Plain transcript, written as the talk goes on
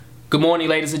Good morning,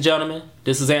 ladies and gentlemen.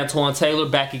 This is Antoine Taylor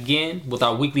back again with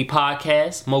our weekly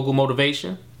podcast, Mogul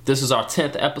Motivation. This is our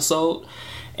 10th episode,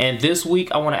 and this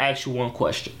week I want to ask you one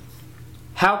question.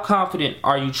 How confident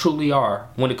are you truly are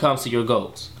when it comes to your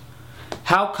goals?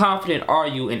 How confident are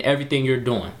you in everything you're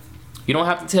doing? You don't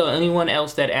have to tell anyone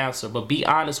else that answer, but be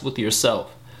honest with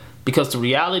yourself. Because the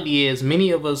reality is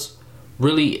many of us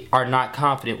really are not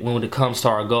confident when it comes to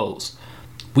our goals.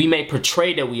 We may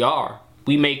portray that we are.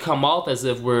 We may come off as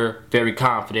if we're very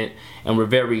confident and we're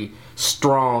very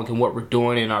strong in what we're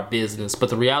doing in our business, but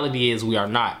the reality is we are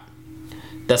not.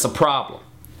 That's a problem,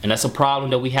 and that's a problem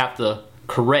that we have to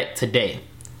correct today.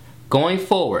 Going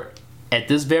forward, at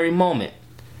this very moment,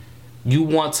 you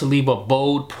want to leave a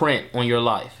bold print on your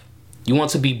life. You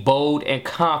want to be bold and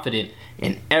confident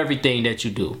in everything that you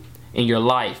do, in your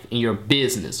life, in your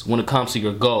business, when it comes to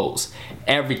your goals,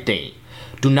 everything.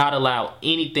 Do not allow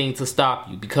anything to stop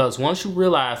you, because once you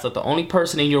realize that the only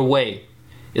person in your way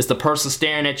is the person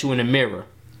staring at you in the mirror,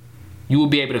 you will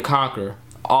be able to conquer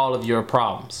all of your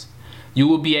problems. You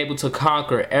will be able to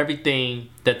conquer everything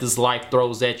that this life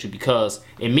throws at you, because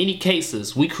in many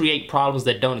cases we create problems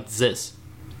that don't exist.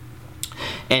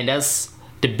 And that's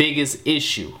the biggest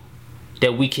issue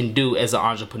that we can do as an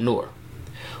entrepreneur.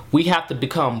 We have to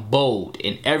become bold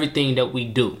in everything that we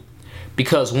do,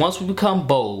 because once we become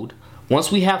bold, once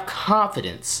we have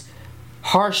confidence,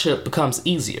 hardship becomes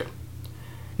easier.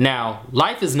 Now,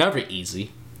 life is never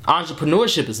easy.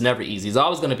 Entrepreneurship is never easy. There's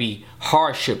always going to be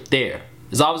hardship there.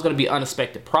 There's always going to be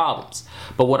unexpected problems.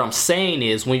 But what I'm saying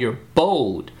is, when you're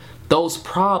bold, those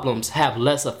problems have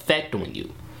less effect on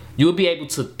you. You'll be able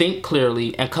to think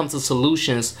clearly and come to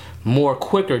solutions more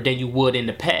quicker than you would in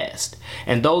the past.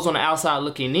 And those on the outside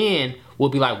looking in will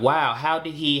be like, wow, how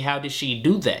did she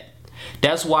do that?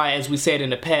 That's why, as we said in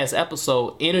the past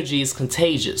episode, energy is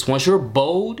contagious. Once you're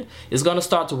bold, it's going to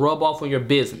start to rub off on your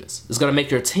business. It's going to make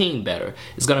your team better.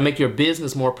 It's going to make your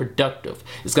business more productive.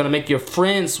 It's going to make your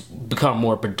friends become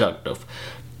more productive.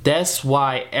 That's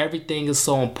why everything is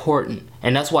so important.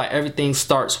 And that's why everything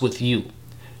starts with you.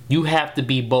 You have to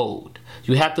be bold.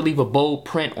 You have to leave a bold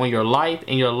print on your life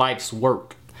and your life's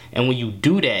work. And when you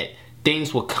do that,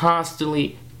 things will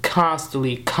constantly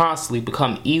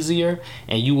become easier,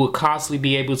 and you will constantly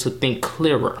be able to think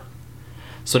clearer.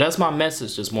 So that's my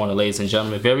message this morning, ladies and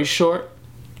gentlemen. Very short,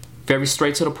 very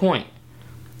straight to the point.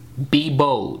 Be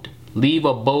bold. Leave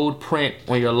a bold print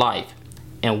on your life,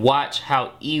 and watch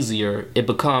how easier it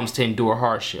becomes to endure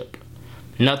hardship.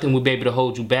 Nothing will be able to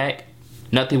hold you back.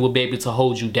 Nothing will be able to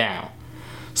hold you down.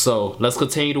 So let's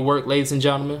continue to work, ladies and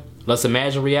gentlemen. Let's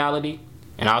imagine reality,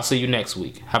 and I'll see you next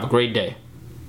week. Have a great day.